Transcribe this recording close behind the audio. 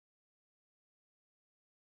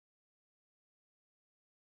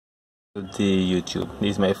Good day YouTube.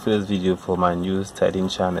 This is my first video for my news tiding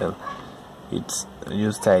channel. It's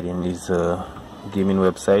news tiding is a gaming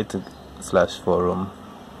website slash forum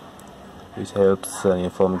which helps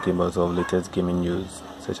inform gamers of latest gaming news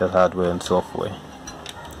such as hardware and software.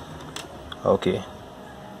 Okay,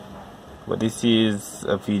 but this is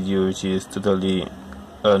a video which is totally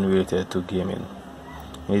unrelated to gaming.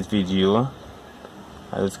 In this video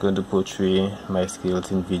I'm just going to portray my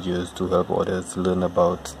skills in videos to help others learn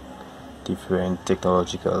about different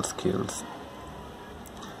technological skills.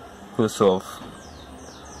 First off,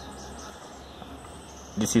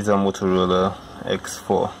 this is a Motorola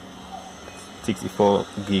X4, 64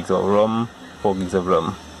 gigs of RAM, 4 gigs of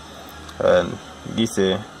RAM, and this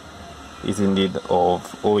is in need of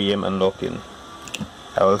OEM unlocking.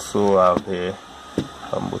 I also have a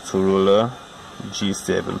Motorola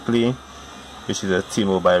G7 Play, which is a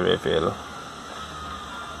T-Mobile Revel.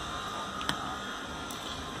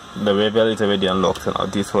 The Revel is already unlocked, and now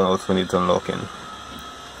this one also needs unlocking.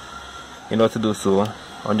 In order to do so,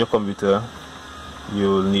 on your computer you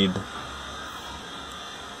will need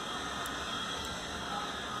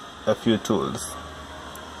a few tools.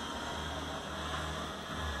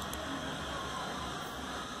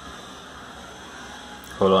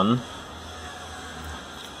 Hold on.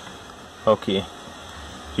 Okay,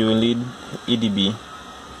 you will need EDB,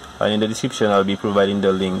 and in the description I'll be providing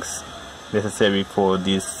the links necessary for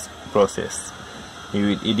this process. You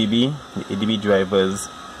need EDB, the EDB drivers,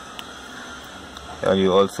 and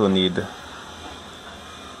you also need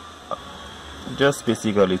just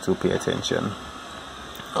basically to pay attention.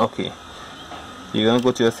 Okay, you're gonna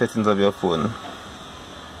go to your settings of your phone.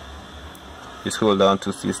 You scroll down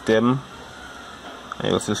to system, and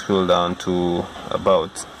you also scroll down to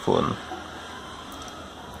about phone.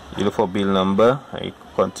 You look for build number, and you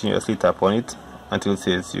continuously tap on it until it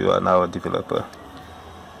says you are now a developer.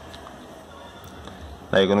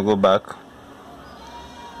 Now you're going to go back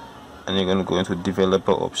and you're going to go into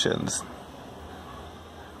developer options.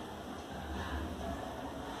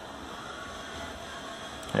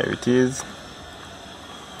 Here it is.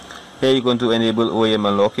 Here you're going to enable OEM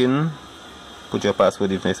unlocking, put your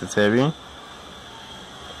password if necessary,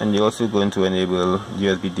 and you're also going to enable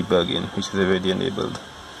USB debugging, which is already enabled.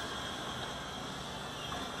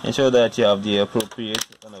 Ensure that you have the appropriate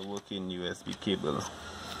and a working USB cable.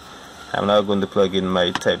 I'm now going to plug in my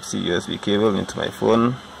Type-C USB cable into my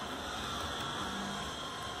phone.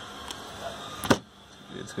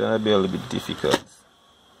 It's gonna be a little bit difficult.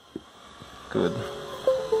 Good.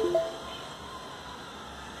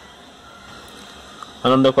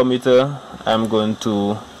 And on the computer, I'm going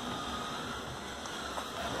to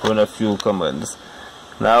run a few commands.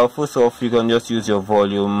 Now, first off, you can just use your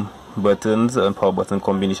volume buttons and power button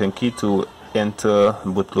combination key to enter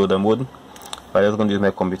bootloader mode. I'm just going to use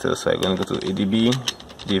my computer, so I'm going to go to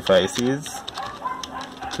ADB devices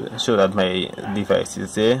to ensure that my device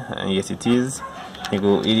is there, and yes it is. You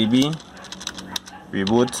go ADB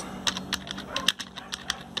reboot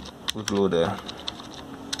bootloader,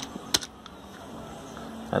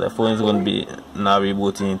 and the phone is going to be now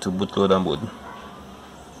rebooting into bootloader mode.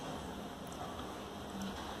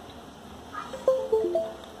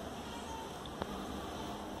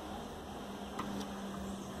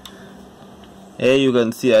 Here you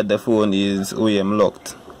can see that the phone is OEM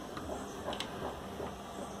locked.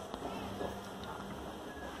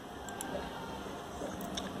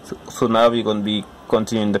 So now we're going to be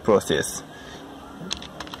continuing the process.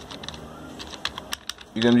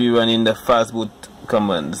 You're going to be running the fastboot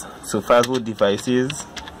commands. So fastboot devices,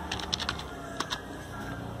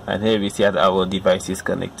 and here we see that our device is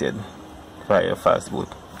connected via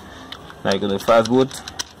fastboot. Now you're going to fastboot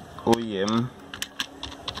OEM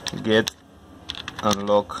get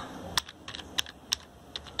unlock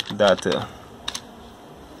data.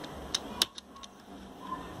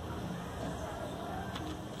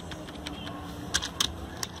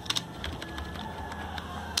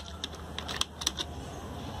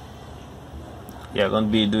 You're going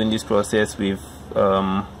to be doing this process with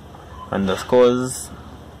underscores.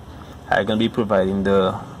 I'm going to be providing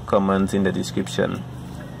the commands in the description.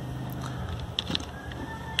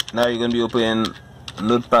 Now you're going to be opening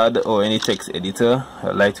Notepad or any text editor.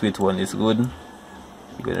 A lightweight one is good.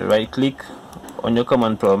 You're going to right click on your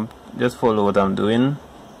command prompt, just follow what I'm doing.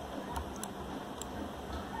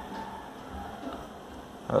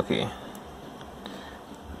 Okay,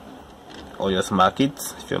 or just mark it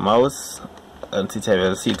with your mouse and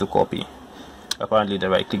hit C to copy. Apparently the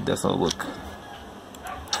right click does not work.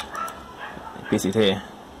 Paste it here.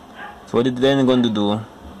 So what you're then going to do,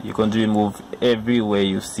 you're going to remove everywhere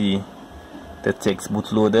you see the text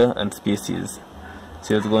bootloader and spaces.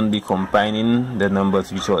 So it's going to be combining the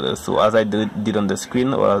numbers with each other. So as I did on the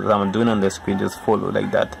screen, or as I'm doing on the screen, just follow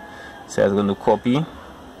like that. So I'm going to copy or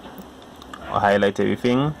highlight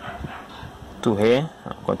everything to here,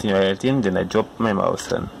 continue highlighting, then I drop my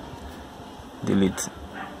mouse and delete.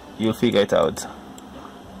 You'll figure it out.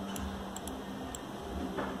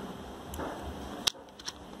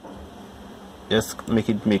 Just make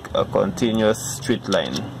a continuous straight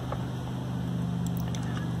line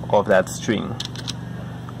of that string.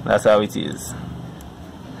 That's how it is.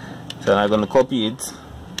 So I'm going to copy it.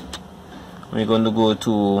 We're going to go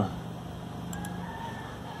to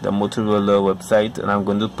the Motorola website, and I'm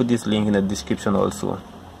going to put this link in the description also.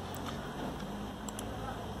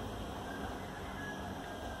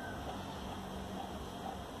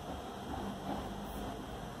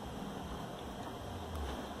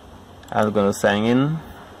 I'm going to sign in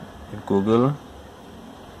with Google.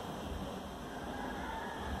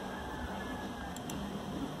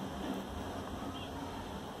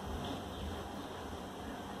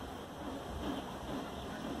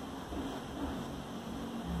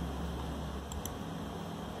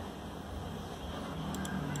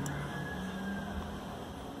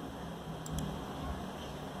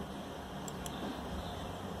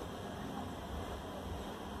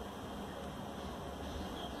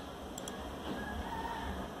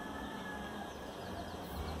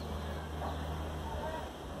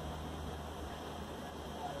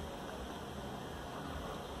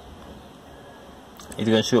 It's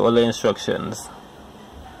going to show all the instructions.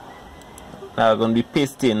 Now I'm going to be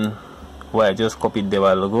pasting what I just copied the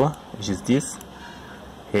while ago, which is this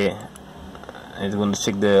here. It's going to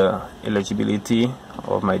check the eligibility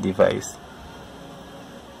of my device.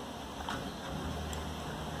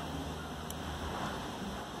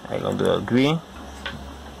 I'm going to agree.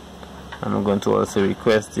 I'm going to also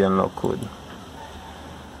request the unlock code.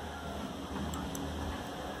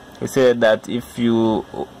 It said that if you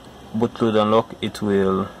bootload unlock, it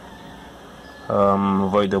will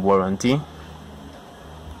void the warranty.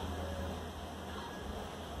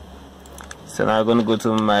 So now I'm going to go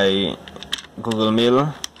to my Google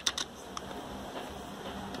Mail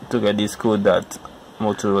to get this code that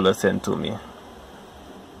Motorola sent to me.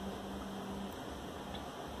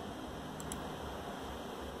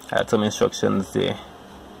 I had some instructions there,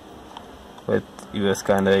 but it was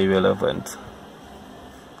kind of irrelevant.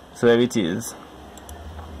 So here it is.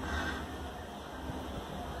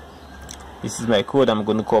 This is my code. I'm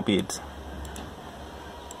going to copy it.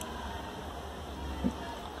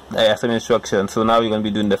 I have some instructions. So now we're going to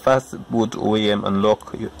be doing the fastboot OEM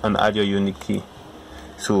unlock and add your unique key.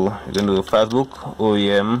 So we're going to do fastboot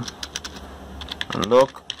OEM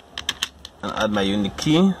unlock and add my unique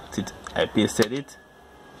key. I pasted it.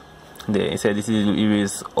 There it said this is to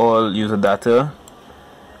erase all user data,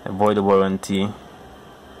 avoid the warranty,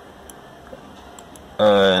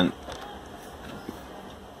 and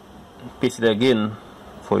paste it again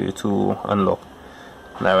for you to unlock.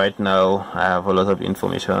 Now right now I have a lot of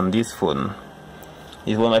information on this phone.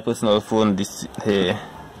 It's one of my personal phone. This here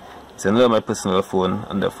is another my personal phone,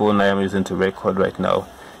 and the phone I am using to record right now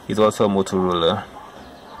is also a Motorola.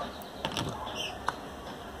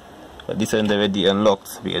 But this one already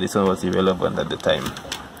unlocked because this one was irrelevant at the time.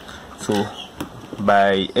 So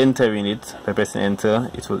by entering it, by pressing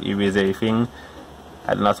enter, it will erase everything.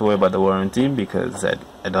 I don't have to worry about the warranty because I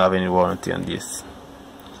don't have any warranty on this.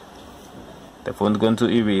 The phone is going to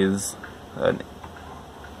erase and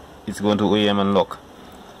it's going to OEM unlock.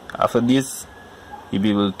 After this, you'll be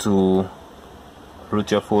able to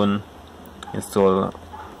root your phone, install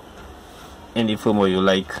any firmware you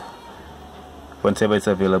like whenever it's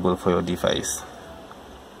available for your device.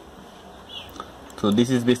 So this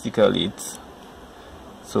is basically it.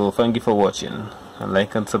 So thank you for watching, and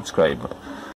like and subscribe.